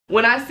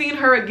When I seen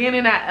her again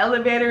in that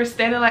elevator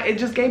standing like, it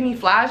just gave me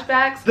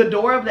flashbacks. The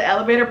door of the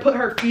elevator, put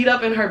her feet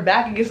up and her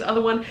back against the other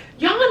one.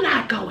 Y'all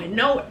not going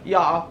nowhere.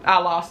 Y'all, I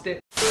lost it.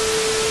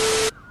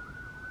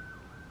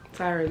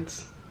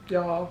 Sirens,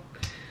 y'all.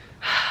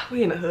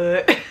 We in the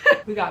hood.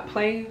 We got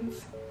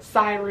planes,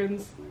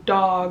 sirens,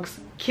 dogs,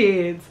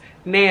 kids,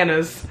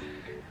 nanas.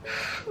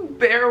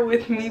 Bear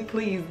with me,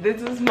 please.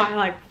 This is my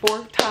like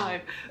 4th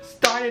time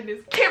starting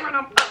this camera and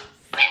I'm upset.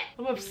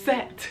 I'm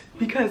upset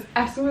because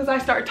as soon as I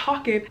start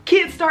talking,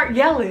 kids start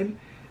yelling,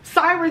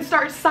 sirens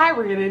start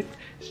sirening.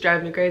 It's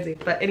driving me crazy.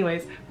 But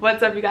anyways,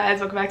 what's up you guys?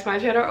 Welcome back to my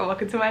channel, or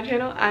welcome to my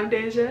channel. I'm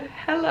DeJha.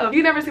 Hello. If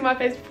you've never seen my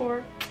face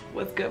before,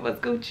 what's good?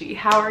 What's Gucci?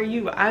 How are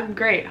you? I'm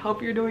great.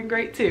 Hope you're doing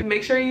great too.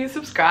 Make sure you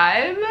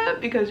subscribe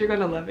because you're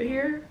gonna love it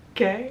here.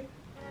 Okay?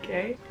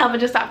 Okay. I'm gonna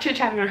just stop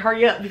chit-chatting and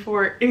hurry up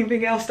before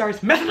anything else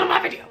starts messing up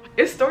my video.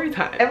 It's story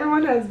time.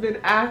 Everyone has been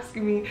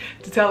asking me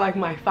to tell like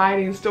my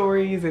fighting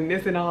stories and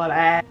this and all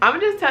that. I'm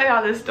gonna just tell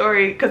y'all this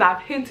story because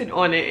I've hinted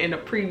on it in a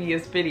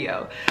previous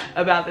video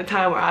about the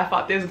time where I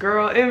fought this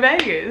girl in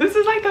Vegas. This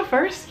is like the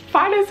first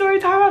fighting story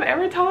time I've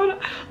ever told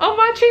on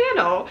my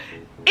channel.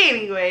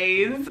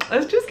 Anyways,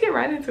 let's just get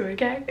right into it,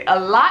 okay? A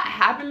lot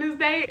happened this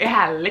day. It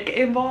had liquor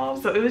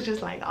involved, so it was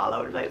just like all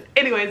over the place.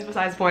 Anyways,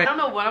 besides the point, I don't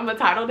know what I'm gonna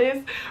title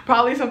this.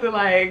 Probably something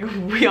like,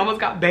 we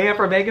almost got banned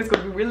from Vegas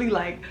because we really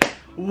like,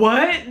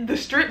 what? The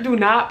strip do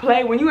not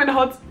play when you in the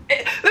hotel.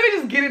 Let me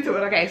just get into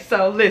it, okay?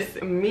 So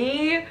listen,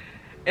 me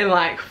and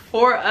like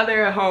 4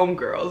 other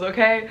homegirls,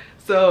 okay?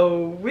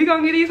 So we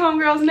gonna get these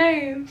homegirls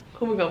names.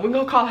 We're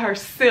gonna call her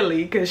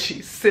Silly because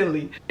she's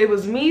silly. It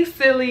was me,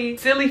 Silly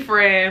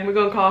friend, we're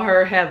gonna call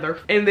her Heather.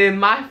 And then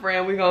my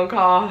friend, we're gonna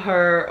call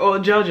her, oh,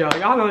 JoJo.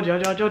 Y'all know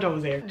JoJo. JoJo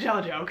was there.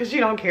 JoJo, because she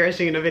don't care if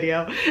she in the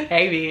video.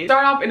 Hey, bitch.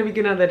 Start off in the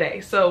beginning of the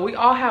day. So we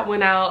all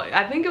went out.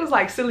 I think it was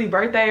like Silly's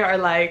birthday or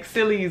like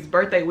Silly's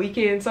birthday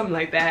weekend, something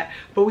like that.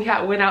 But we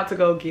went out to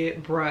go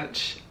get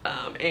brunch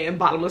and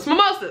bottomless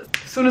mimosas.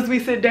 As soon as we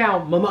sit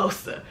down,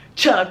 mimosa.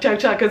 Chug, chug,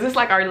 chug, because it's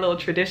like our little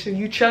tradition.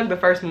 You chug the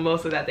first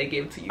mimosa that they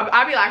give to you.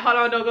 I'd be like, hold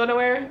on, don't go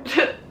nowhere.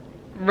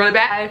 Run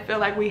back. I feel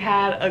like we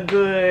had a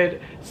good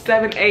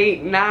 7,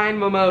 8, 9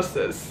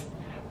 mimosas.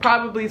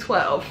 Probably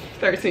 12,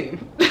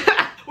 13.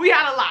 We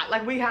had a lot,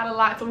 like we had a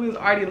lot, so we was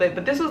already lit.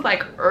 But this was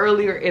like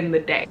earlier in the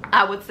day.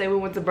 I would say we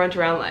went to brunch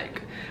around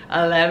like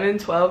 11,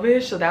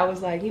 12-ish. So that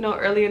was like, you know,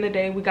 early in the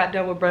day. We got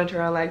done with brunch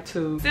around like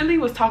 2. Silly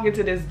was talking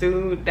to this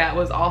dude that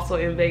was also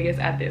in Vegas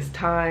at this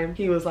time.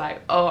 He was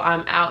like, oh,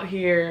 I'm out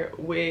here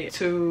with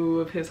 2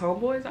 of his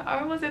homeboys.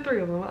 Or was it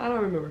 3 of them? I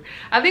don't remember.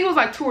 I think it was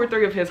like 2 or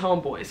 3 of his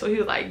homeboys. So he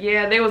was like,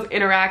 yeah, they was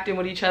interacting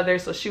with each other.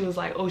 So she was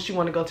like, oh, she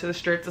want to go to the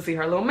strip to see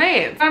her little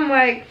man. I'm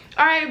like,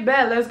 all right,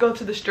 bet, let's go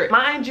to the strip.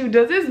 Mind you,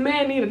 does this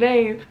man need a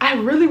name? I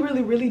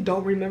really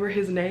don't remember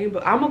his name,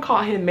 but I'm gonna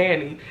call him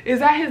Manny. Is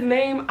that his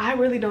name? I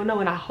really don't know,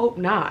 and I hope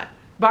not,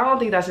 but I don't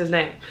think that's his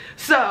name.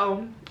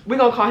 So we're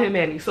gonna call him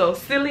Manny. So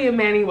Silly and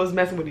Manny was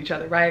messing with each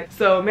other, right?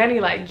 So Manny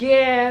like,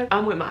 yeah,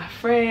 I'm with my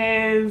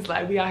friends,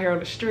 like we out here on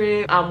the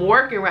strip. I'm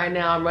working right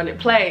now, I'm running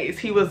plays.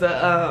 He was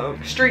a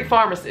street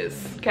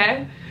pharmacist,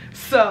 okay?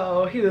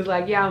 So he was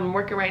like, yeah, I'm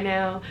working right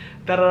now,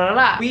 da da da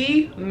da.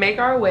 We make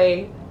our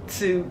way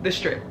to the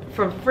strip.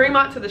 From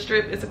Fremont to the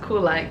strip, it's a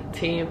cool like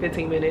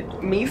 10-15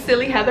 minutes. Me,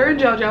 Silly, Heather, and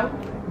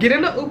JoJo get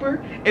in the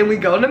Uber and we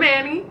go to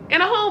Manny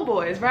and the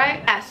homeboys,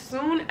 right? As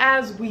soon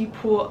as we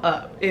pull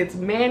up, it's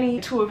Manny,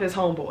 2 of his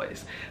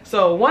homeboys.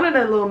 So one of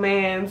the little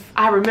mans,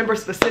 I remember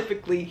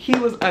specifically, he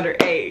was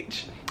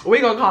underage. We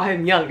gonna call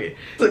him Youngin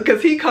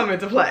because he come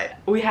into play.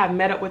 We have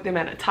met up with them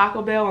at a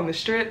Taco Bell on the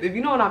strip. If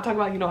you know what I'm talking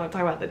about, you know what I'm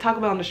talking about. The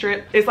Taco Bell on the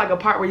strip, it's like a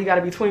part where you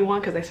gotta be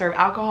 21 because they serve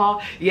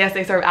alcohol. Yes,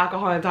 they serve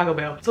alcohol in Taco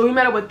Bell. So we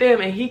met up with them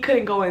and he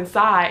couldn't go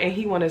inside and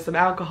he wanted some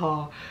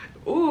alcohol.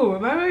 Ooh,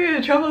 am I gonna get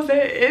in trouble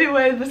saying?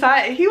 Anyways,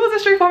 besides, he was a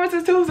street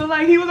pharmacist too, so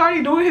like he was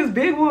already doing his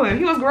big one.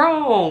 He was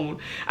grown.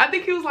 I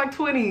think he was like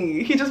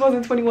 20. He just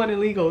wasn't 21 and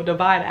legal to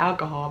buy the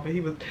alcohol, but he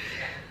was,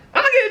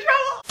 I'm gonna get in trouble.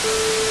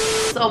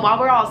 So while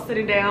we're all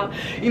sitting down,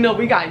 you know,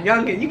 we got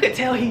Youngin. You could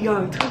tell he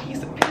young too.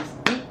 He's a piss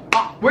me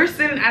off. We're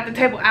sitting at the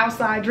table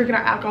outside, drinking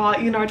our alcohol,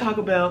 eating our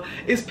Taco Bell.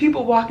 It's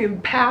people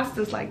walking past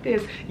us like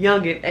this.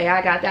 Youngin, hey,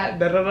 I got that,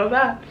 da da da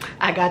da.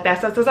 I got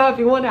that, so if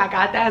you want it. I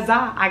got that,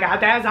 za. I got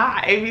that,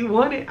 za. If you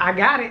want it, I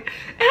got it.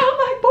 And I'm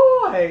like,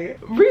 boy,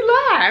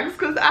 relax,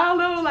 because I don't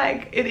know,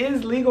 like, it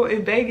is legal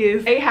in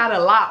Vegas. They had a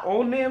lot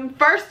on them.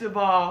 First of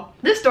all,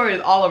 this story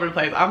is all over the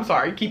place. I'm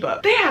sorry, keep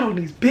up. They had on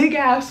these big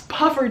ass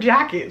puffer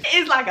jackets.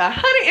 It's like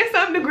 100 and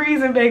something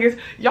degrees in Vegas.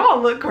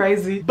 Y'all look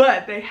crazy,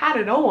 but they had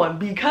it on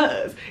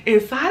because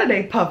inside of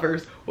their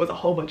puffers was a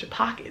whole bunch of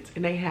pockets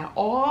and they had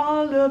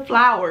all the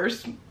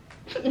flowers.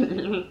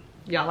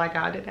 Y'all like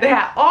how I did that? They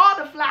had all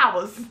the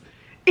flowers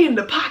in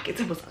the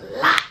pockets. It was a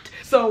lot.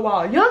 So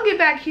while Youngin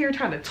back here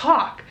trying to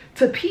talk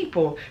to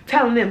people,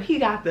 telling them he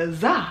got the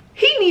za,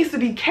 he needs to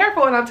be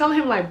careful. And I'm telling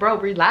him like, bro,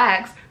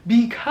 relax,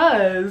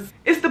 because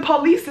it's the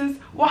polices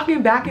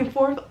walking back and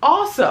forth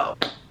also.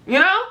 You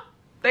know,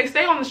 they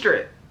stay on the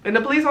strip and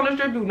the police on the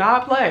strip do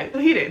not play.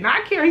 He did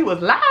not care. He was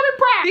loud and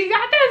proud. He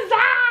got the za.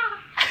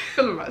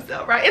 feeling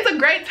myself, right? It's a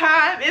great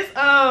time. It's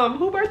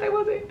whose birthday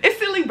was it? It's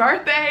Silly's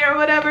birthday or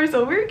whatever,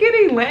 so we're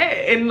getting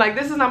lit. And like,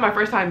 this is not my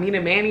first time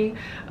meeting Manny.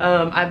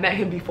 I've met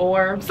him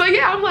before, so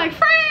yeah, I'm like,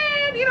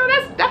 friend, you know,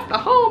 that's the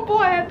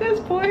homeboy at this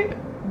point.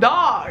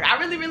 Dog, I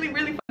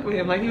really fucked with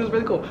him. Like, he was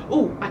really cool.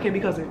 Ooh, I can't be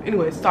cousin.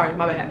 Anyways, sorry,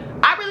 my bad.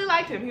 I really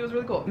liked him. He was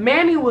really cool.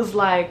 Manny was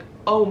like,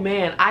 oh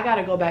man, I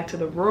gotta go back to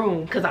the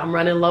room because I'm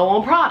running low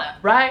on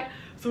product, right?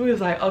 So we was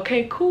like,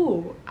 okay,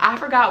 cool. I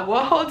forgot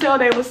what hotel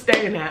they was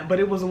staying at, but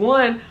it was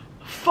one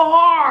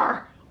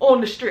far on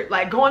the strip,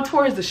 like going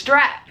towards the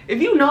Strat.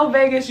 If you know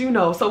Vegas, you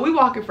know. So we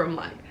walking from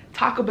like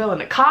Taco Bell and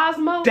the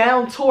Cosmo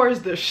down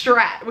towards the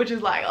Strat, which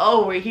is like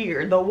over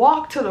here. The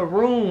walk to the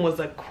room was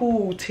a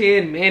cool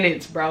 10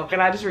 minutes, bro.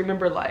 And I just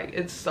remember, like,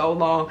 it's so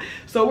long.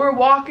 So we're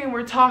walking,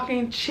 we're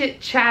talking,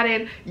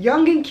 chit-chatting.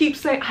 Youngin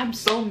keeps saying, I'm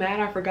so mad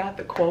I forgot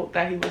the quote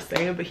that he was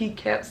saying, but he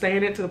kept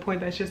saying it to the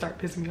point that shit started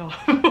pissing me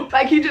off.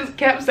 Like, he just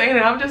kept saying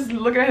it. I'm just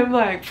looking at him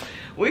like,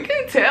 we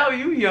can tell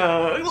you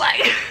young.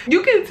 Like,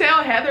 you can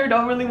tell Heather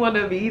don't really want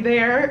to be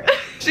there.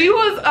 She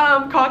was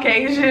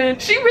Caucasian.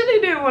 She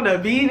really didn't want to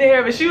be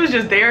there, but she was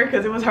just there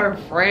because it was her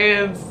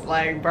friend's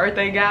like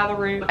birthday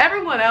gathering.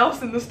 Everyone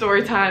else in the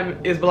story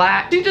time is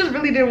black. She just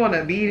really didn't want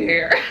to be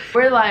there.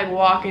 We're like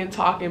walking,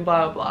 talking,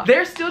 blah blah.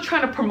 They're still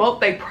trying to promote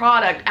their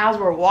product as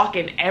we're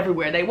walking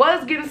everywhere. They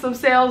was getting some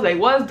sales. They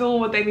was doing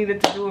what they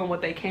needed to do and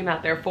what they came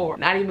out there for.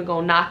 Not even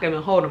gonna knock them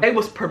and hold them. They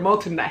was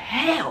promoting the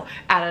hell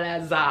out of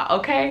that za,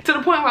 okay? To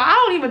the point where I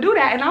don't even do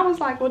that, and I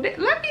was like, well,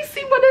 let me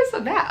see what it's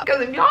about,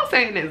 because if y'all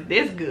saying it's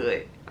this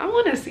good, I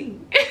want to see.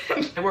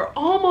 And we're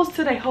almost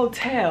to the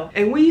hotel,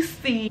 and we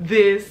see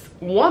this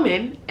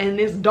woman and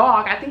this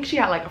dog. I think she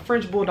had like a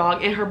French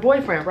bulldog, and her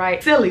boyfriend,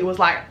 right? Silly was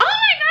like, oh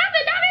my god,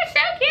 the dog is so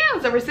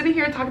cute. So we're sitting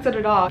here talking to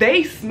the dog.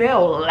 They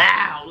smell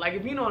loud. Like,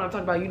 if you know what I'm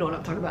talking about, you know what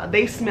I'm talking about.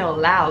 They smell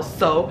loud.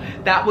 So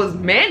that was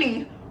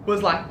Manny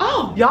was like,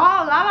 oh,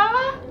 y'all la la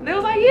la. They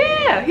was like,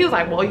 yeah. He was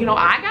like, well, you know,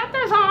 I got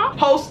this, huh?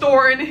 Whole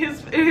store in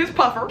his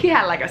puffer. He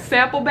had like a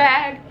sample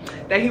bag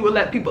that he would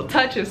let people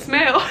touch and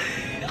smell.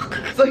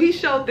 So he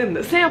showed them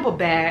the sample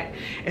bag,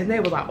 and they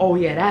were like, oh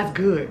yeah, that's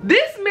good.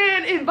 This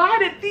man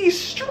invited these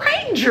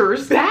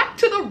strangers back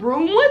to the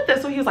room with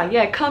us. So he was like,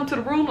 yeah, come to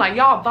the room, like,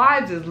 y'all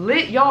vibes is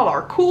lit, y'all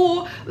are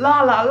cool,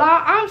 la la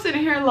la. I'm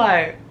sitting here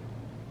like,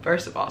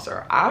 first of all,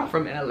 sir, I'm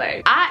from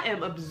LA. I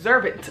am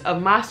observant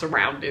of my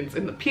surroundings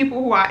and the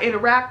people who I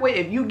interact with.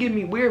 If you give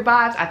me weird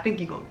vibes, I think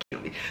you're gonna kill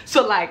me.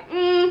 So like,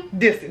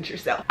 distance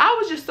yourself. I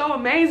was just so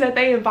amazed that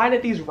they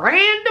invited these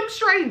random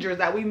strangers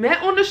that we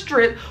met on the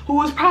strip, who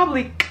was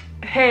probably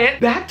head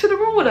back to the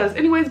room with us.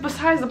 Anyways,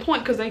 besides the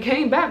point, because they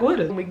came back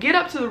with us. When we get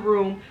up to the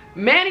room,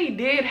 Manny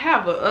did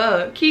have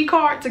a key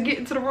card to get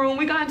into the room.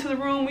 We got into the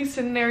room, we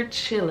sitting there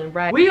chilling,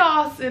 right? We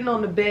all sitting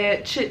on the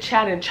bed,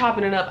 chit-chatting,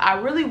 chopping it up. I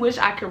really wish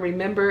I could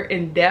remember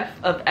in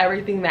depth of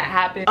everything that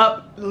happened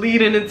up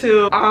leading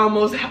until I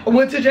almost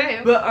went to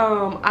jail. But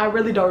I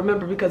really don't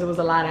remember because it was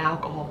a lot of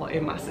alcohol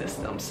in my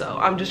system. So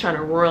I'm just trying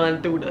to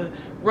run through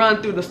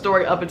the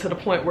story up until the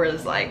point where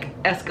it's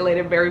like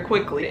escalated very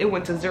quickly. It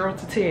went to 0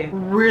 to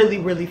 10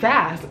 really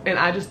fast, and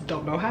I just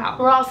don't know how.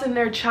 We're all sitting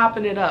there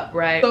chopping it up,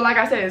 right? So like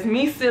I said, it's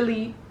me,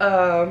 Silly,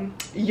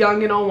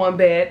 Youngin on one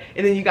bed,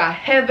 and then you got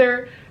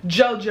Heather,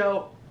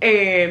 JoJo,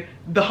 and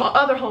the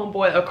other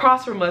homeboy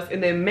across from us,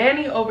 and then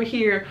Manny over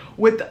here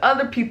with the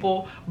other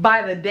people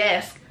by the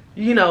desk,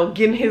 you know,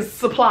 getting his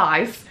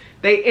supplies.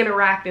 They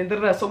interact and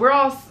da-da-da. So we're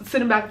all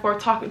sitting back and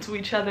forth talking to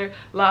each other,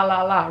 la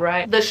la la,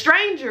 right? The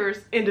strangers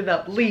ended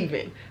up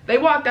leaving. They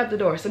walked out the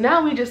door. So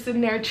now we just sitting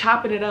there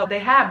chopping it up. They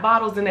had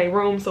bottles in their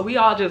room, so we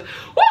all just,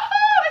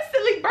 woohoo, it's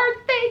Silly's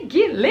birthday,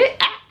 get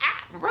lit,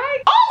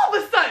 right? All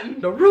of a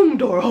sudden, the room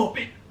door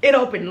opened. It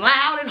opened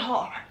loud and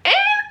hard. And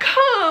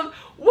come,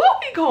 what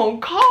we gonna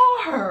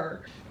call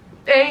her?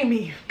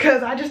 Amy,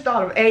 because I just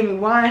thought of Amy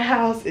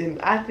Winehouse, and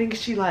I think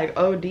she like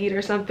OD'd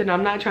or something.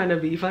 I'm not trying to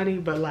be funny,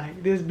 but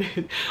like, this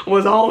bitch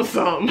was on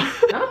something.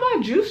 Now my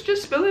juice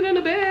just spilling in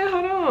the bed,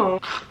 hold on.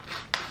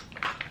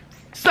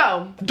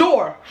 So,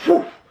 door,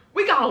 whoosh.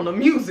 We got on the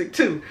music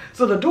too.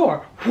 So the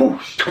door,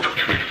 whoosh.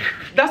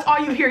 That's all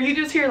you hear. You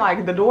just hear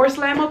like the door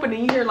slam open,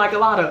 and you hear like a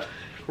lot of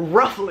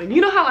ruffling.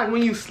 You know how like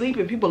when you sleep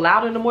and people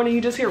loud in the morning,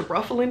 you just hear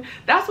ruffling?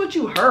 That's what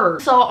you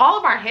heard. So all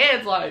of our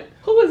heads like,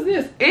 who is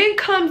this? In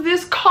comes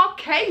this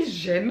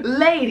Caucasian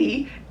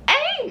lady,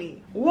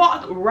 Amy.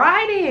 Walked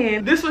right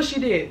in. This is what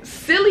she did.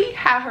 Silly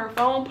had her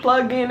phone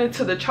plugged in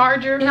into the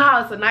charger. You know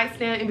how it's a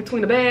nightstand in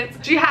between the beds?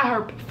 She had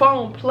her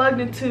phone plugged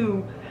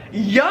into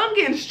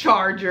Youngin's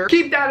charger.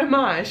 Keep that in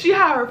mind. She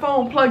had her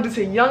phone plugged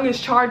into Youngin's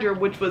charger,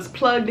 which was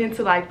plugged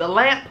into like the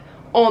lamp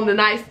on the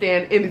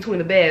nightstand in between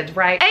the beds,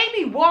 right?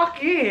 Amy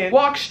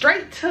walk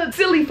straight to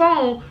Silly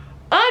phone,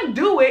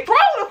 undo it, throw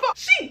the phone.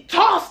 She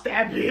tossed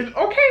that bitch,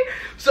 okay?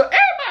 So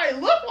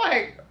everybody looked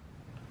like,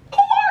 who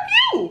are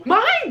you?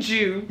 Mind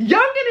you,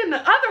 Youngin and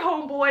the other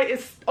homeboy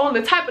is on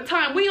the type of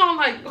time we on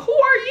like, who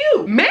are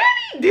you? Manny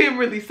didn't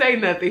really say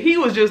nothing. He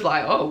was just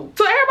like, oh.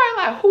 So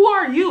everybody like, who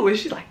are you? And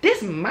she's like,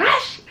 this my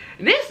shit.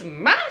 this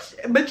my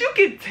but you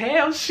can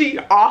tell she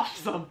off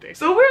something.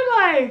 So we're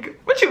like,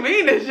 what you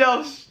mean this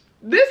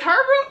this her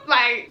room?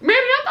 Like, Manny,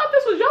 I thought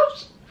this was your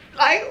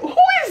like, who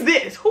is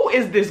this? Who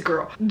is this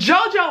girl?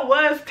 JoJo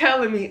was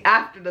telling me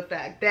after the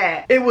fact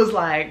that it was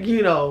like,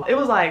 you know, it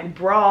was like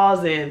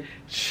bras and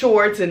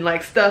shorts and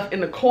like stuff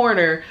in the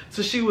corner.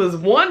 So she was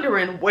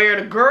wondering where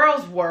the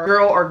girls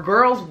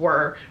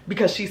were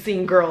because she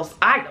seen girls'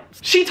 items.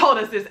 She told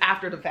us this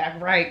after the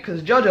fact, right?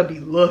 Because JoJo be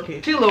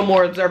looking. She's a little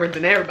more observant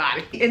than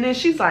everybody. And then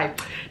she's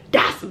like,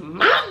 that's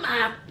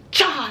my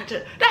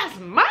charger. That's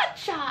my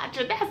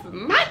charger. That's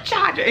my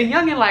charger. And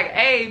Youngin like,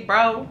 hey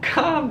bro,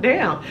 calm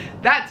down.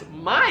 That's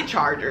my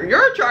charger.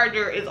 Your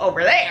charger is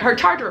over there. Her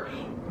charger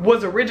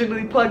was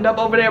originally plugged up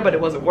over there, but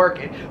it wasn't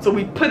working. So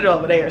we put it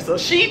over there. So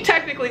she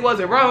technically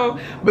wasn't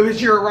wrong,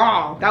 but you're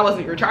wrong. That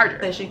wasn't your charger.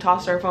 And she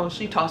tossed her phone.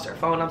 She tossed her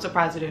phone. I'm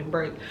surprised it didn't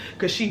break.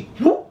 Cause she,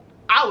 whoop,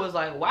 I was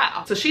like,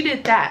 wow. So she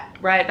did that,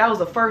 right? That was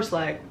the first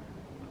like,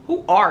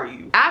 who are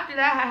you? After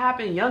that had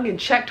happened, Youngin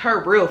checked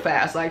her real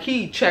fast. Like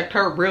he checked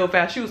her real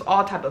fast. She was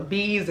all type of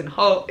B's and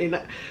ho, and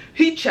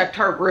he checked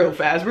her real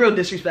fast, real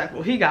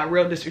disrespectful. He got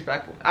real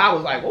disrespectful. I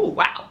was like, oh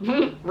wow,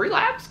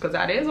 relax, cause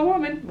that is a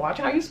woman. Watch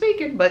how you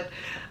speaking, but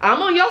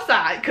I'm on your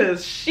side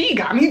cause she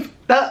got me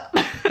up.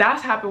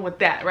 That's happened with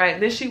that, right?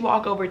 Then she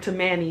walked over to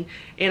Manny,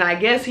 and I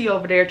guess he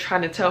over there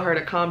trying to tell her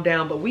to calm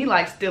down, but we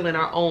like still in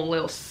our own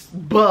little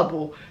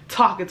bubble,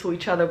 talking to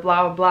each other,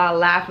 blah blah blah,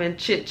 laughing,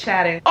 chit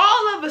chatting.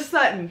 All of a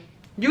sudden,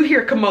 you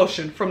hear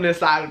commotion from this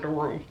side of the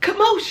room.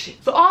 Commotion.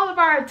 So all of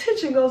our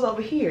attention goes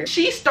over here.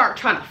 She start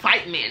trying to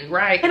fight Manny,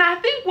 right? And I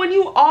think when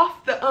you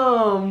off the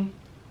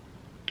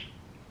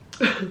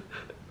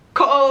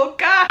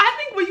coca, I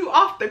think when you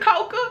off the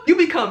coca, you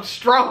become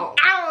strong.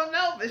 I don't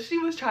know, but she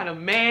was trying to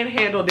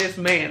manhandle this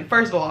man.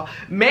 First of all,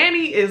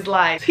 Manny is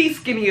like, he's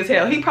skinny as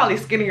hell. He probably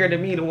skinnier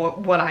than me than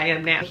what I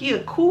am now. He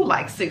a cool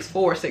like 6'4",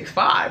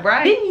 6'5",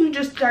 right? Then you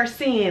just start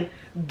seeing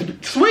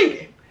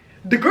swinging.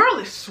 The girl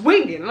is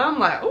swinging, and I'm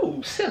like,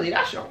 oh, silly,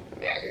 that's your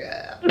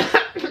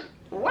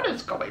what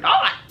is going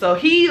on? So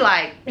he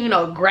like, you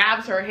know,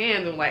 grabs her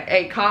hand and like,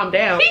 hey, calm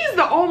down. He's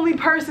the only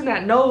person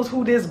that knows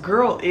who this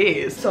girl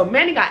is. So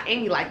Manny got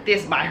Amy like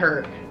this by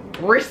her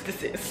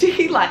wristises.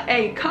 She like,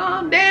 hey,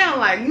 calm down.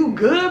 Like, you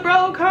good,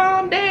 bro?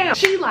 Calm down.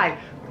 She like,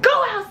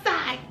 go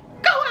outside,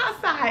 go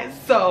outside.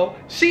 So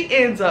she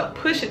ends up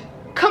pushing,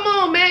 come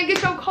on, man,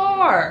 get your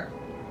car.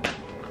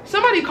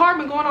 Somebody's car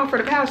been going on for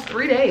the past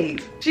 3 days.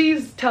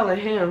 She's telling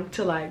him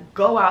to like,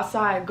 go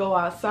outside, go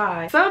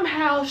outside.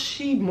 Somehow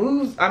she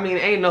moves, I mean,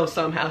 ain't no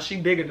somehow, she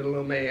bigger than the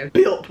little man,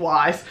 built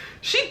wise.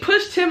 She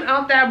pushed him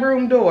out that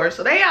room door.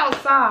 So they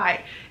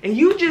outside and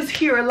you just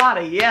hear a lot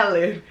of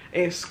yelling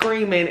and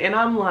screaming. And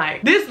I'm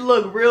like, this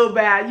look real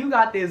bad. You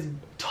got this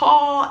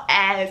tall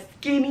ass,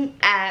 skinny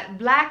ass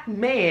black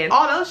man.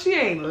 Although she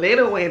ain't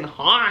little and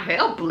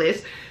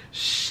helpless,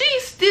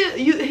 he's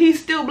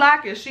still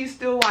black and she's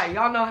still white.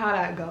 Y'all know how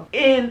that go.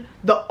 In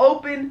the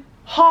open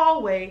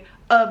hallway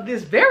of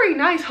this very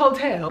nice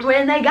hotel,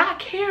 when they got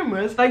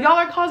cameras, like y'all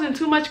are causing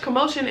too much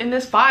commotion in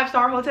this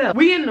 5-star hotel.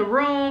 We in the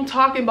room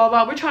talking, blah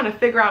blah, we're trying to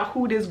figure out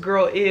who this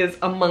girl is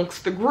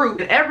amongst the group,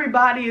 and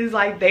everybody is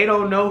like, they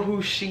don't know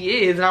who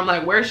she is. And I'm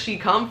like, where's she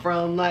come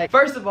from? Like,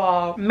 first of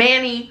all,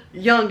 Manny,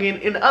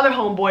 Youngin, and the other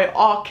homeboy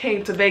all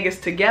came to Vegas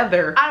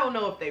together. I don't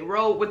know if they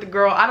rode with the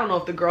girl. I don't know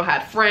if the girl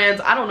had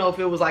friends. I don't know if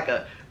it was like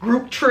a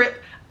group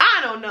trip.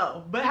 I don't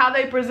know, but how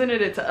they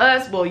presented it to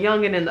us, well,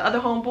 Youngin and the other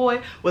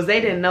homeboy, was they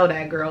didn't know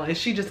that girl and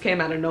she just came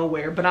out of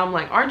nowhere. But I'm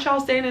like, aren't y'all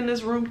staying in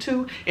this room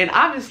too? And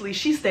obviously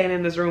she's staying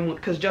in this room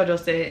because JoJo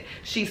said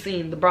she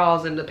seen the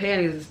bras and the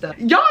panties and stuff.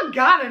 Y'all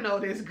gotta know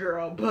this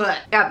girl, but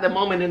at the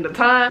moment in the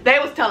time, they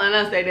was telling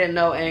us they didn't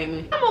know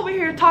Amy. I'm over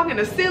here talking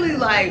to Silly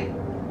like,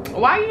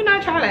 why are you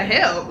not trying to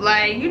help?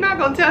 Like, you're not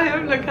gonna tell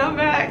him to come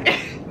back?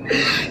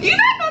 You're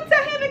not gonna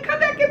tell him to come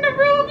back in the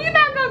room? You're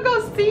not gonna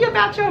go see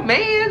about your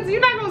mans?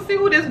 You're not gonna see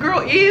who this girl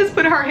is,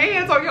 put her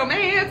hands on your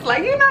mans?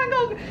 Like, you're not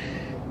gonna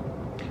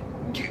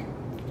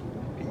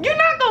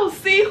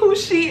see who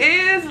she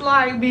is?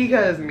 Like,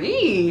 because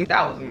me,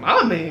 that was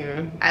my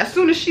man. As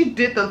soon as she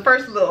did the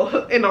first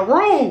little in the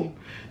room,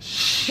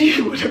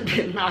 she would have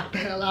been knocked the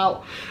hell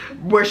out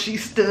where she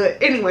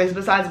stood. Anyways,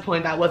 besides the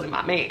point, that wasn't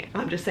my man.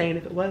 I'm just saying,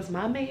 if it was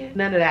my man,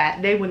 none of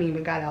that, they wouldn't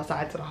even got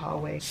outside to the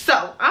hallway.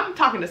 So I'm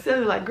talking to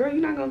Silly like, girl,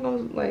 you're not gonna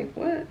go, like,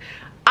 what?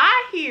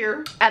 I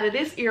hear out of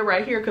this ear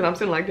right here, because I'm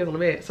sitting like this on the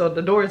bed, so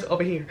the door is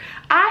over here.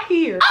 I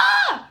hear,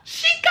 ah,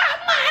 she got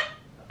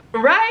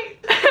my, right?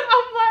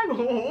 I'm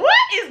like,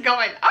 what is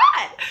going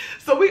on?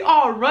 So we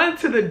all run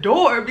to the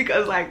door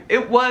because like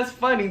it was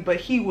funny, but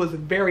he was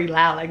very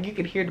loud. Like you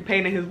could hear the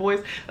pain in his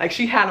voice. Like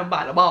she had him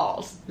by the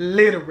balls,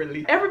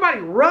 literally. Everybody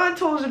run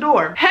towards the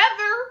door.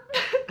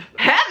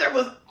 Heather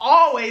was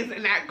always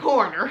in that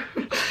corner.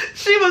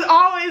 She was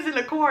always in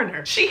the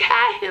corner. She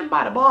had him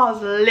by the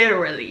balls,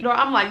 literally.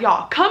 I'm like,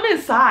 y'all, come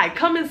inside,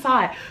 come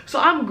inside. So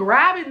I'm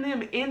grabbing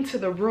them into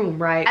the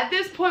room, right? At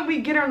this point,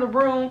 we get her in the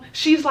room.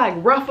 She's like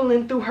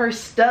ruffling through her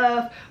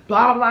stuff,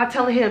 blah, blah, blah,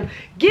 telling him,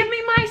 give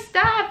me my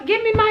stuff,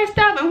 give me my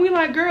stuff. And we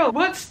like, girl,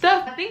 what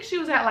stuff? I think she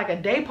was at like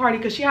a day party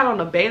because she had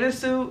on a bathing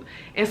suit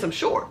and some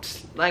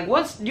shorts. Like,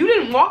 you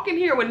didn't walk in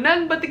here with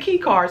nothing but the key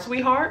card,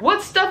 sweetheart.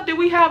 What stuff did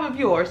we have of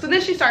yours? So then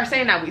she starts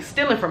saying that we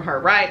stealing from her,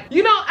 right?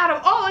 You know, out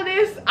of all of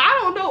this, I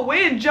don't know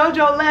when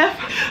JoJo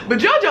left, but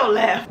JoJo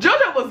left.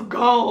 JoJo was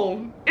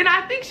gone. And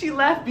I think she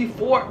left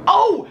before,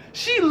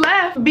 she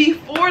left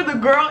before the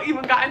girl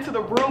even got into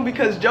the room,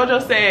 because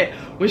JoJo said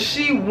when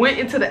she went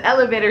into the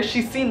elevator,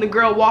 she seen the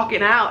girl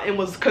walking out and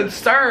was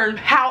concerned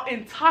how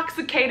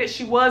intoxicated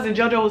she was. And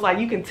JoJo was like,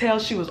 you can tell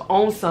she was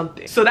on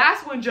something. So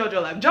that's when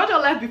JoJo left.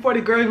 JoJo left before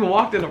the girl even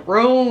walked in the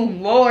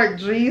room. Lord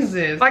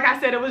Jesus. Like I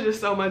said, it was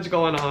just so much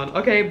going on,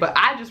 okay? But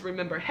I just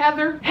remember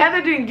Heather.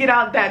 Heather didn't get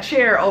out that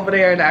chair over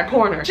there in that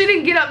corner. She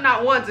didn't get up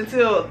not once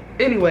until,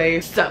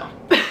 anyway, so.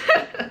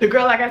 The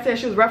girl, like I said,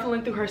 she was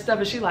ruffling through her stuff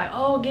and she like,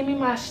 oh, give me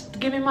my,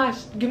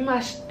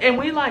 and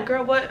we like,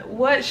 girl,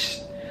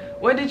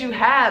 what did you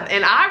have?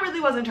 And I really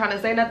wasn't trying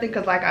to say nothing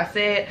because, like I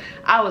said,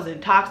 I was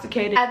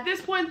intoxicated. At this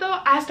point though,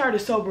 I started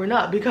sobering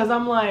up because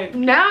I'm like,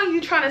 now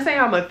you trying to say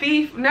I'm a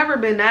thief? Never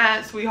been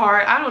that,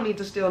 sweetheart. I don't need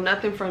to steal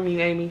nothing from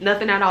you, Amy.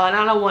 Nothing at all. And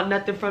I don't want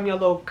nothing from your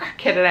little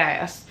crackheaded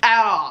ass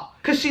at all.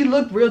 Cause she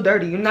looked real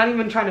dirty. You're not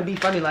even trying to be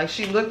funny. Like,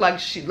 she looked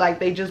like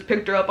they just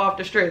picked her up off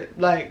the strip.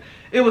 Like,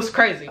 it was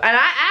crazy. And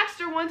I asked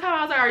her one time,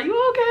 I was like, are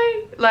you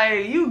okay?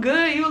 Like, you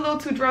good? You a little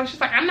too drunk? She's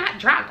like, I'm not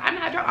drunk. I'm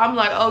not drunk. I'm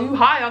like, oh, you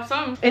high off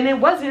something. And it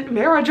wasn't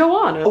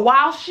marijuana.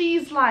 While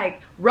she's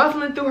like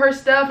ruffling through her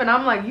stuff and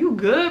I'm like, you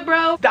good,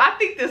 bro? I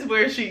think this is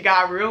where she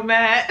got real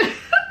mad.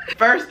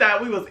 First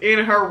that we was in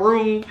her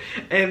room,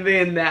 and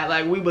then that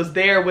like we was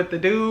there with the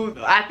dude.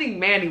 I think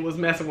Manny was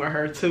messing with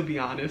her, to be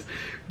honest,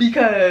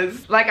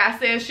 because like I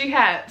said, she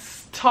had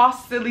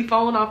tossed silly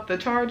phone off the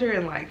charger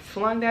and like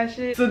flung that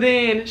shit. So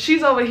then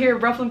she's over here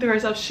ruffling through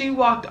herself. She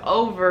walked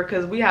over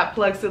because we had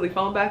plugged silly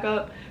phone back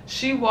up.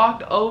 She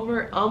walked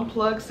over,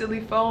 unplugged silly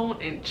phone,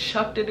 and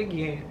chucked it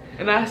again.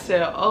 And I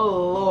said, oh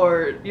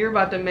Lord, you're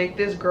about to make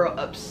this girl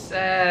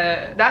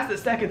upset. That's the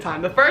second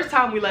time. The first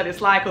time we let it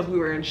slide because we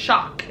were in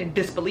shock and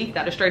disbelief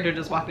that a stranger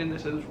just walked into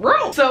this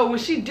room. So when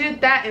she did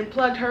that and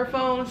plugged her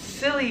phone,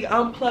 silly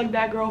unplugged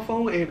that girl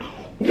phone and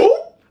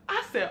whoop!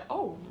 I said,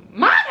 oh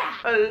my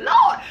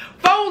Lord.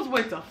 Phones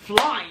went to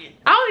flying.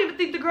 I don't even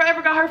think the girl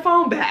ever got her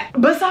phone back.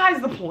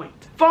 Besides the point,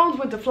 phones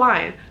went to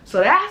flying. So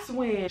that's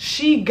when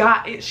she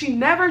got it. She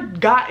never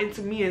got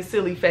into me and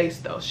silly face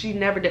though. She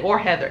never did. Or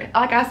Heather.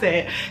 Like I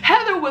said,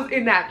 Heather was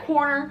in that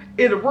corner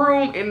in the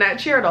room in that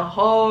chair the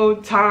whole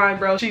time,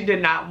 bro. She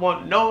did not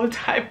want no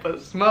type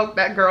of smoke.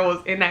 That girl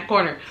was in that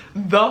corner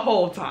the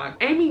whole time.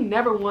 Amy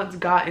never once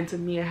got into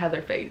me and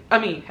Heather face. I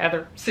mean,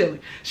 Heather, silly.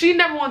 She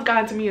never once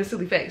got into me and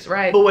silly face,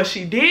 right? But what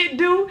she did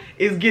do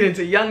is get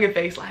into youngin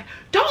face like,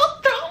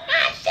 don't throw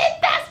my shit.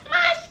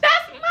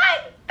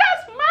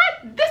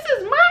 This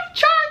is my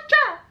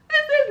charger.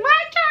 This is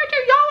my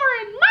charger. Y'all are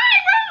in my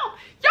room.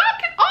 Y'all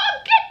can all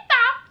get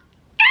out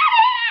of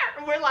here.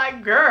 And we're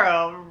like,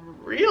 girl,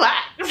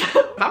 relax.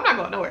 I'm not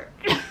going nowhere.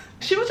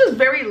 She was just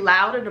very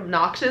loud and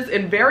obnoxious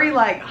and very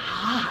like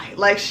high.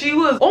 Like she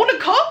was on the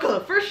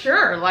coca for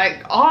sure.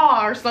 Like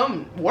or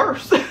something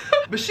worse.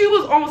 But she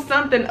was on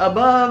something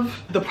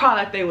above the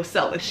product they were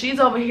selling. She's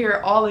over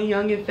here all in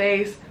youngin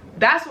face.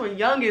 That's when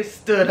Youngest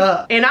stood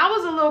up. And I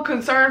was a little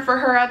concerned for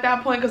her at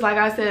that point because like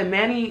I said,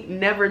 Manny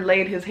never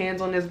laid his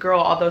hands on this girl,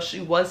 although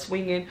she was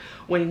swinging.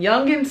 When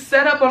Youngin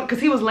set up on,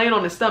 because he was laying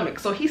on his stomach,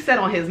 so he sat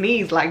on his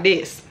knees like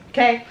this,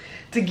 okay?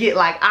 To get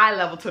like eye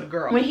level to the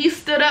girl. When he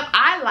stood up,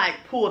 I like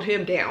pulled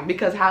him down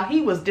because how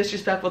he was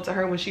disrespectful to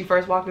her when she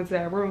first walked into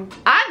that room.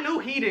 I knew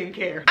he didn't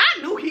care.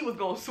 I knew he was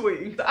gonna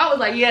swing. So I was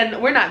like, yeah, no,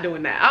 we're not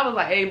doing that. I was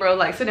like, hey bro,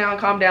 like sit down,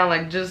 calm down,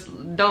 like just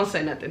don't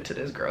say nothing to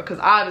this girl. Cause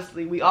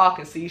obviously we all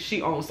can see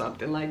she owns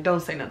something. Like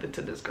don't say nothing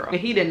to this girl. And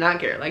he did not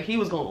care. Like he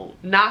was gonna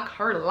knock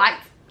her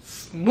lights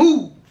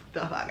smooth the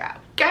fuck out,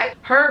 okay?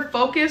 Her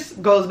focus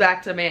goes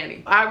back to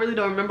Manny. I really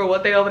don't remember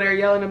what they over there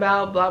yelling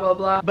about, blah, blah,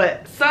 blah.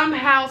 But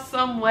somehow,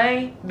 some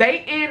way, they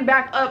end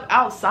back up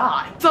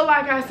outside. So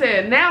like I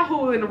said, now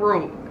who in the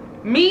room?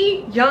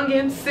 Me,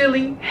 Youngin,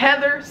 Silly,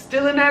 Heather,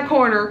 still in that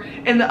corner,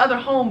 and the other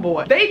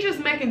homeboy. They just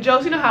making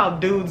jokes. You know how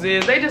dudes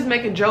is. They just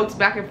making jokes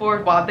back and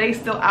forth while they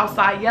still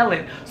outside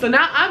yelling. So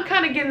now I'm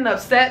kind of getting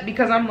upset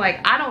because I'm like,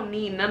 I don't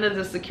need none of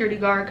the security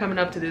guard coming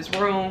up to this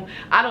room.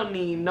 I don't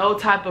need no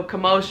type of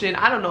commotion.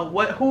 I don't know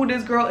who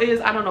this girl is.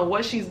 I don't know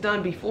what she's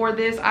done before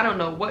this. I don't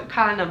know what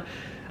kind of...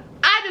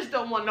 I just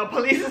don't want no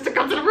police to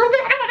come to the room.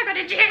 I don't want to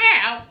go to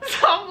jail.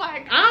 So I'm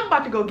like, I'm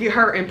about to go get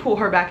her and pull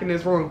her back in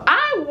this room.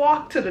 I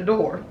walk to the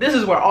door. This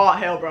is where all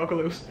hell broke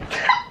loose.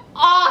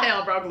 All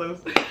hell broke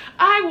loose.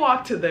 I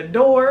walk to the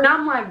door and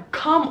I'm like,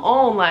 come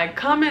on, like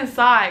come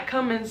inside,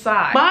 come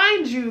inside.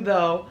 Mind you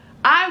though,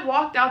 I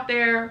walked out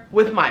there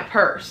with my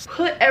purse,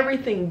 put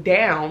everything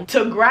down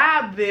to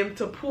grab them,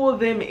 to pull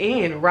them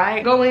in,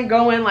 right? Going,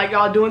 like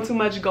y'all doing too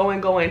much,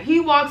 going. He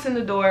walks in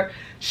the door,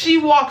 she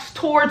walks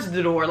towards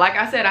the door. Like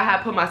I said, I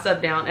had put my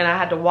stuff down and I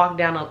had to walk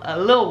down a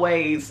little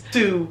ways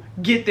to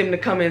get them to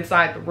come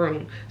inside the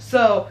room.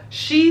 So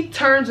she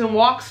turns and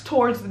walks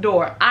towards the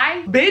door.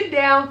 I bend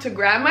down to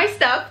grab my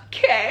stuff,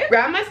 okay?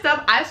 Grab my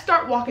stuff, I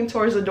start walking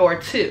towards the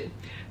door too.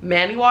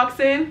 Manny walks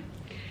in,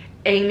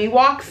 Amy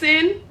walks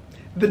in,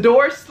 the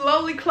door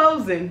slowly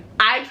closing.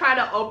 I try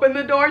to open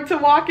the door to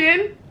walk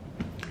in.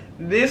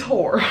 This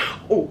whore,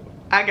 oh,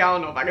 I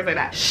don't know if I can say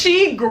that.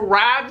 She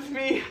grabs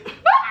me.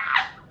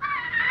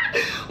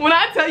 When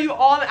I tell you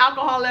all the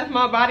alcohol left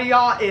my body,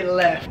 y'all, it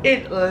left.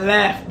 It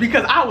left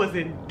because I was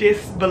in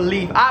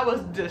disbelief. I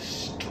was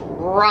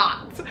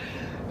distraught.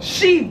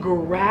 She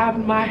grabbed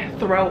my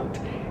throat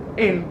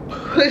and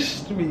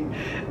pushed me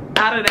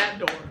out of that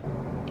door.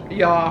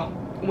 Y'all,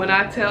 when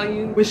I tell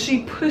you, when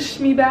she pushed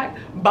me back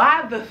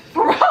by the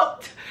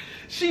throat,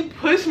 she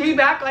pushed me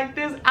back like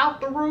this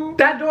out the room.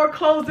 That door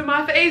closed in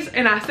my face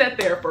and I sat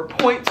there for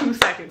 0.2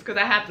 seconds because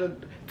I had to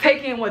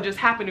take in what just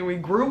happened and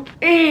regroup.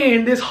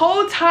 And this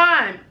whole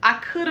time, I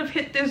could have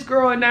hit this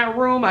girl in that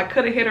room. I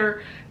could have hit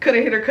her,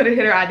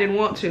 I didn't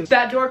want to.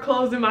 That door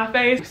closed in my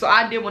face, so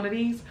I did one of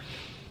these.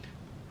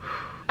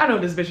 I know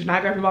this bitch is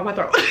not grabbing by my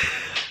throat.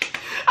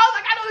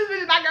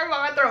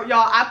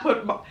 Y'all, I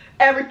put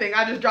everything,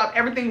 I just dropped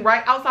everything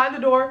right outside the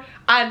door.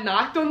 I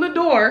knocked on the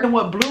door and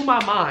what blew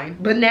my mind,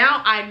 but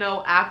now I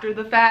know after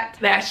the fact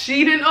that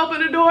she didn't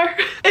open the door.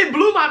 It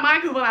blew my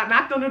mind because when I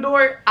knocked on the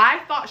door, I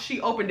thought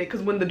she opened it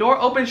because when the door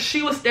opened,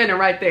 she was standing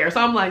right there.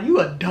 So I'm like, you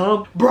a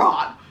dumb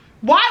broad.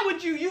 Why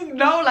would you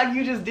know, like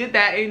you just did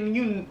that and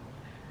you,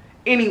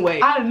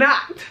 anyway, I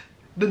knocked.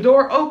 The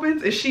door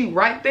opens and she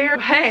right there.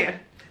 Hey,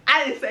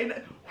 I didn't say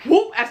nothing.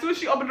 Whoop, as soon as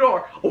she opened the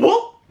door,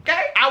 whoop. Okay,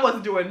 I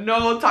wasn't doing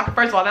no talking.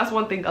 First of all, that's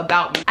one thing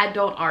about me. I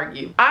don't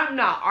argue. I'm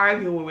not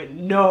arguing with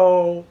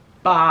nobody.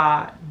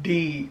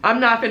 I'm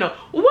not finna,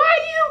 why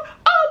you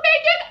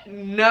open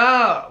it?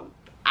 No,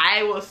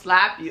 I will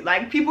slap you.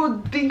 Like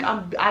people think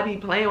I be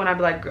playing when I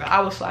be like, girl,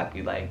 I will slap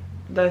you. Like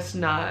that's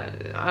not,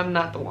 I'm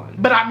not the one.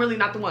 But I'm really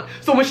not the one.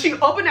 So when she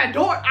opened that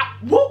door,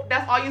 whoop,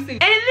 that's all you see. And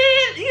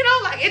then, you know,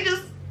 like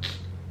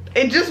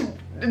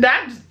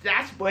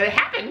that's what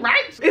happened,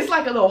 right? It's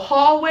like a little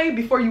hallway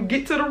before you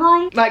get to the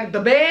room, like the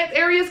bed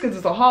areas, because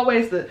it's a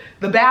hallway, it's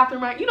the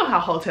bathroom, right? You know how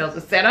hotels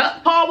are set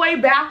up. Hallway,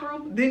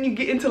 bathroom, then you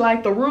get into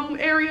like the room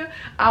area.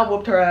 I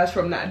whooped her ass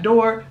from that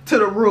door to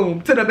the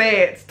room, to the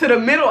beds, to the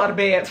middle of the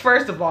beds,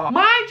 first of all.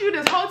 Mind you,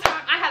 this whole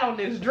time I had on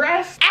this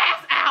dress,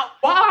 ass out.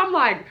 While I'm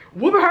like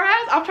whooping her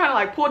ass, I'm trying to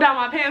like pull down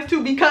my pants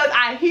too because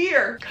I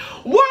hear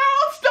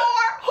World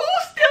Star, who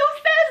still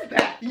says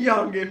that?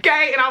 Youngin,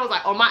 okay? And I was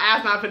like, oh, my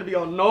ass not finna be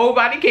on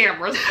nobody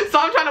cameras. So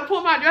I'm trying to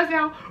pull my dress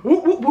down.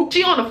 Whoop, whoop, whoop.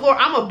 She on the floor,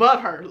 I'm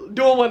above her,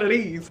 doing one of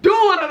these.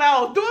 Doing one of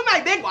those, doing my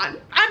big one.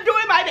 I'm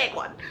doing my big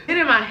one. And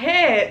in my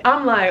head,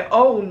 I'm like,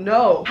 oh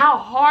no, how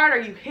hard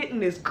are you hitting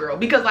this girl?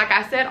 Because like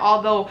I said,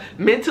 although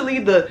mentally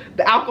the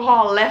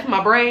alcohol left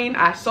my brain,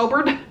 I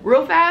sobered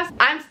real fast,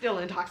 I'm still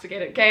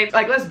intoxicated, okay?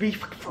 Like, let's be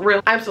for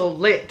real. I'm so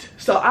lit.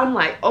 So I'm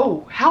like,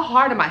 oh, how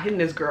hard am I hitting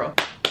this girl?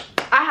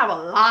 I have a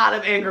lot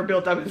of anger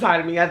built up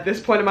inside of me at this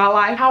point in my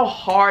life. How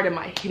hard am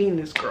I hitting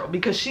this girl?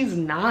 Because she's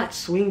not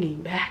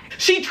swinging back.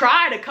 She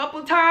tried a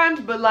couple times,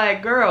 but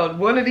like, girl,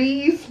 one of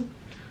these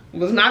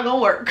was not gonna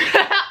work.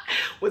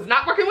 Was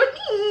not working with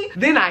me.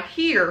 Then I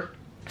hear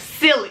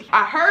silly.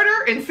 I heard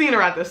her and seen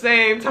her at the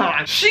same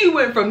time. She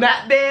went from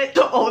that bed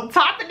to on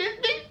top of this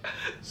thing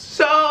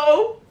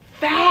so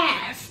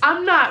fast.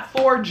 I'm not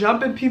for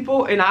jumping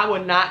people and I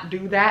would not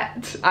do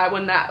that. I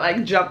would not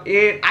like jump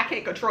in. I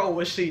can't control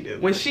what she do.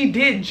 When she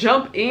did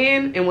jump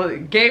in and when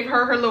it gave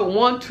her little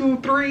 1, 2,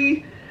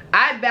 3,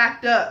 I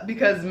backed up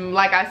because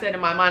like I said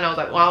in my mind, I was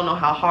like, well, I don't know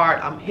how hard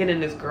I'm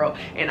hitting this girl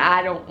and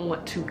I don't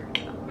want to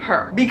kill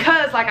her.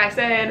 Because like I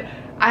said,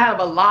 I have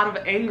a lot of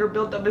anger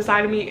built up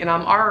inside of me and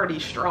I'm already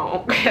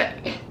strong.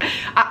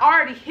 I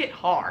already hit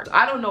hard.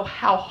 I don't know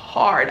how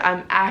hard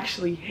I'm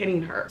actually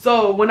hitting her.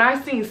 So when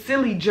I seen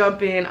Silly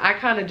jump in, I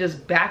kind of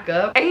just back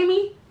up.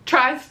 Amy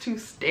tries to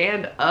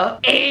stand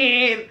up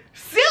and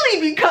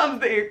Silly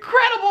becomes the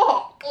Incredible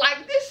Hulk.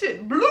 Like this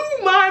shit blew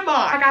my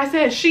mind. Like I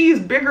said,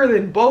 she's bigger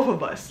than both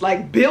of us,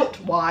 like built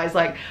wise.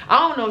 Like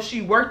I don't know if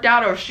she worked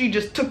out or if she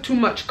just took too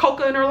much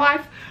coca in her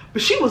life,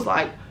 but she was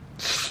like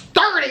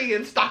sturdy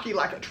and stocky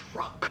like a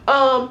truck.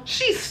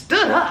 She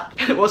stood up.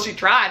 Well, she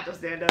tried to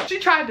stand up. She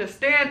tried to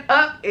stand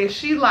up and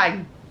she like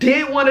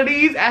did one of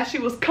these as she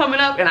was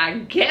coming up and I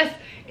guess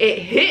it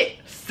hit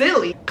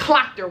Silly.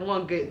 Clocked her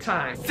one good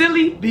time.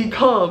 Silly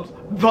becomes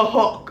the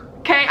Hulk.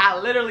 Okay, I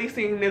literally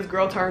seen this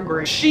girl turn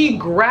green. She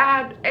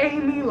grabbed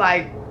Amy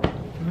like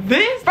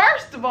this.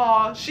 First of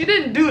all, she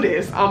didn't do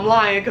this. I'm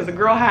lying because the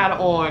girl had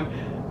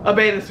on a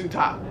bathing suit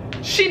top.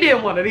 She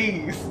did one of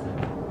these.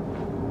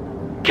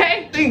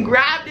 Okay, she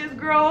grabbed this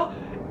girl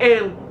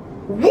and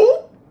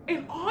whoop,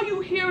 and all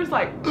you hear is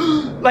like,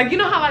 like, you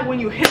know how like when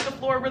you hit the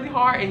floor really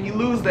hard and you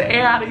lose the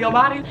air out of your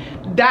body?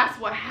 That's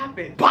what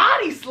happened.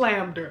 Body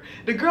slammed her.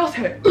 The girl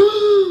said,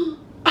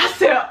 I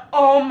said,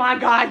 oh my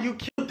God, you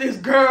killed this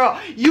girl.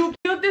 You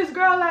killed this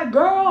girl, like,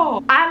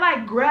 girl. I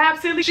like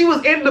grabbed Silly. She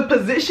was in the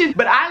position,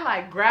 but I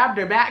like grabbed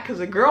her back because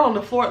the girl on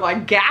the floor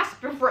like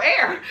gasping for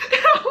air.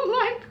 And I'm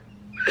like,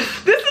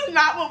 this is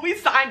not what we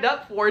signed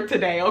up for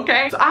today,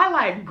 okay? So I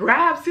like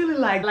grabbed Silly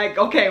like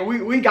okay,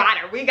 we got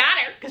her,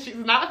 because she's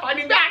not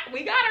fighting back.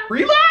 We got her.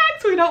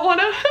 Relax, we don't want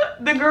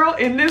to the girl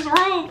in this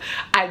room.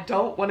 I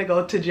don't want to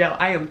go to jail.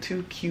 I am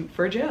too cute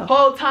for jail.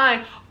 Whole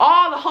time,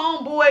 all the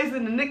homeboys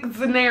and the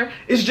niggas in there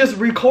is just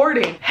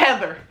recording.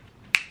 Heather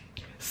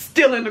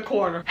still in the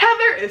corner.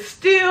 Heather is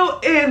still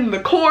in the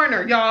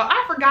corner, y'all.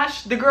 I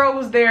forgot the girl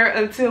was there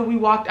until we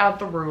walked out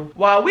the room.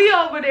 While we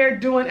over there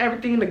doing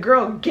everything, the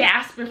girl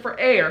gasping for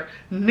air.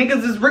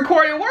 Niggas is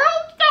recording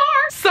World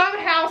Star.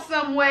 Somehow,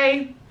 some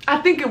way,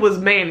 I think it was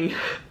Manny,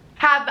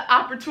 had the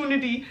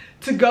opportunity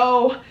to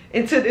go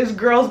into this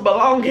girl's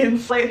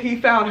belongings. He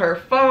found her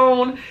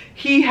phone,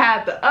 he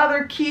had the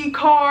other key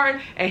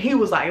card, and he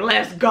was like,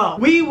 let's go.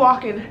 We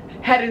walking,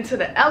 heading to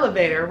the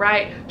elevator,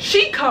 right?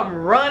 She come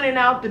running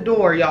out the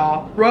door,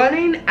 y'all.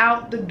 Running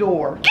out the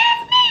door. Give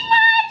me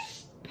my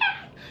stuff!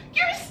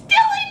 You're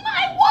stealing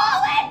my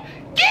wallet!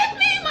 Give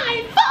me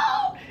my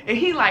phone! And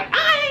he like,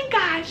 I ain't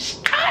got.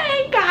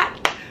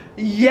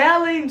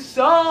 Yelling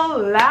so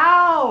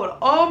loud.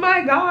 Oh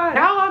my God.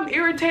 Now I'm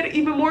irritated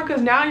even more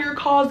because now you're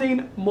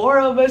causing more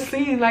of a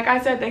scene. Like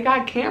I said, they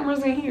got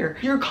cameras in here.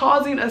 You're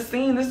causing a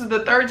scene. This is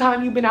the third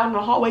time you've been out in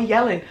the hallway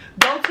yelling.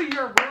 Go to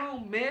your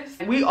room, miss.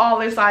 We all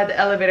inside the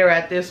elevator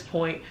at this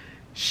point.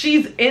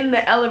 She's in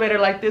the elevator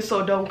like this,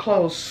 so don't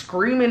close,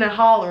 screaming and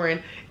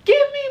hollering,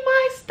 give me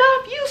my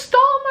stuff, you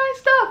stole my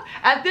stuff.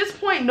 At this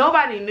point,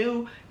 nobody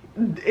knew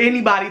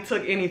anybody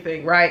took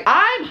anything, right?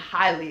 I'm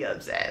highly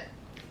upset.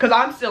 Cause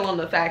I'm still on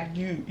the fact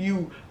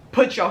you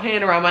put your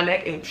hand around my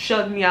neck and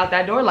shoved me out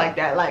that door like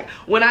that. Like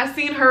when I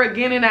seen her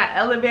again in that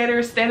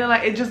elevator standing,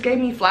 like it just gave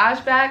me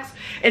flashbacks.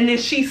 And then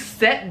she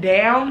sat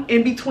down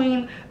in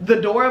between the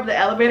door of the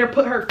elevator,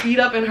 put her feet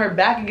up and her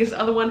back against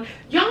the other one.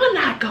 Y'all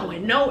not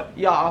going nowhere.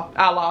 Y'all,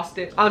 I lost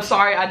it. I'm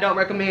sorry, I don't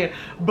recommend.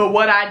 But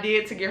what I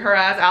did to get her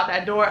ass out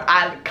that door,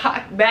 I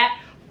cocked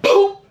back,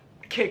 boom,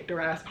 kicked her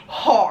ass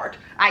hard.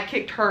 I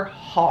kicked her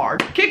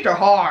hard. Kicked her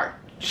hard.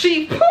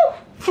 She poof,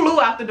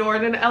 flew out the door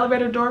and then the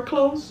elevator door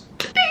closed.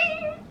 Ding!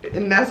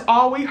 And that's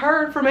all we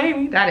heard from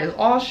Amy. That is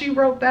all she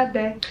wrote that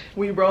day.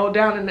 We rolled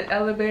down in the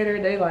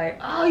elevator. They like,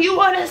 oh, you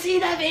want to see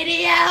the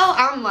video?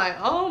 I'm like,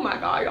 oh my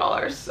God, y'all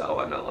are so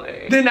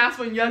annoying. Then that's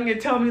when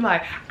Youngin tell me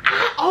like,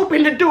 I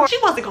opened the door. She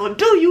wasn't gonna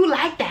do you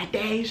like that,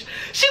 Dej.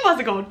 She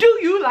wasn't gonna do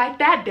you like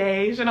that,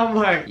 Dej. And I'm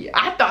like, yeah,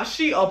 I thought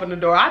she opened the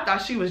door. I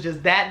thought she was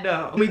just that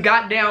dumb. We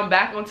got down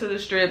back onto the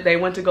strip. They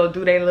went to go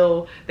do they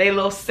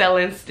little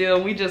selling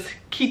still. We just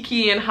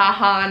kiki and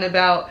ha-haing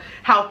about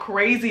how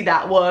crazy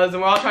that was,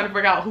 and we're all trying to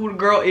figure out who the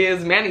girl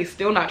is. Manny's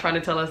still not trying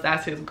to tell us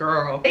that's his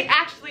girl. They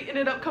actually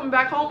ended up coming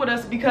back home with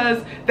us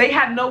because they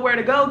had nowhere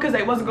to go because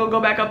they wasn't gonna go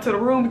back up to the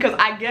room because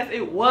I guess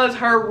it was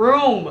her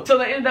room. So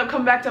they ended up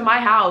coming back to my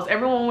house.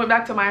 Everyone went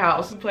back to my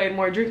house. We played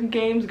more drinking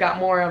games, got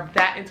more of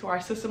that into our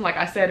system. Like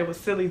I said, it was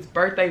Silly's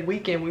birthday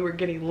weekend. We were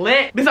getting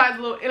lit. Besides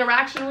the little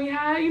interaction we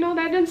had, you know,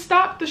 that didn't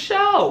stop the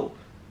show.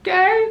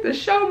 Okay, the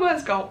show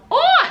must go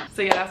on.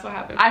 So yeah, that's what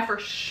happened. I for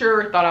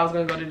sure thought I was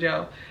gonna go to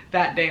jail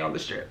that day on the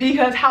strip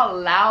because how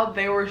loud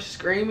they were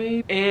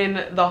screaming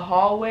in the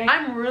hallway.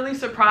 I'm really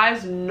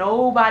surprised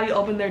nobody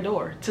opened their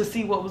door to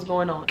see what was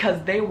going on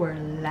because they were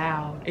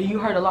loud and you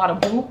heard a lot of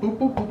boop, boop,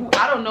 boop, boop, boop.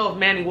 I don't know if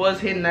Manny was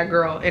hitting that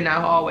girl in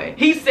that hallway.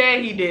 He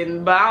said he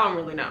didn't, but I don't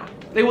really know.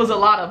 It was a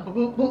lot of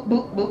boop, boop,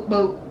 boop, boop,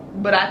 boop.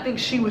 But I think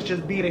she was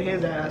just beating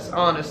his ass,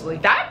 honestly.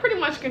 That pretty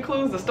much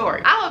concludes the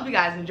story. I hope you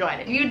guys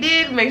enjoyed it. If you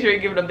did, make sure you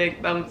give it a big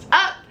thumbs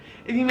up.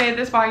 If you made it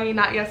this far and you're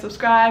not yet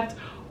subscribed,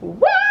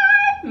 what?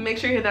 Make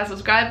sure you hit that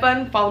subscribe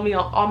button. Follow me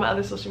on all my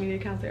other social media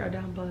accounts. They are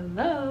down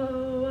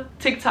below.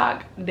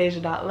 TikTok,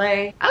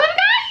 dejhalei. I love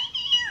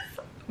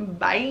you guys.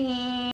 Bye.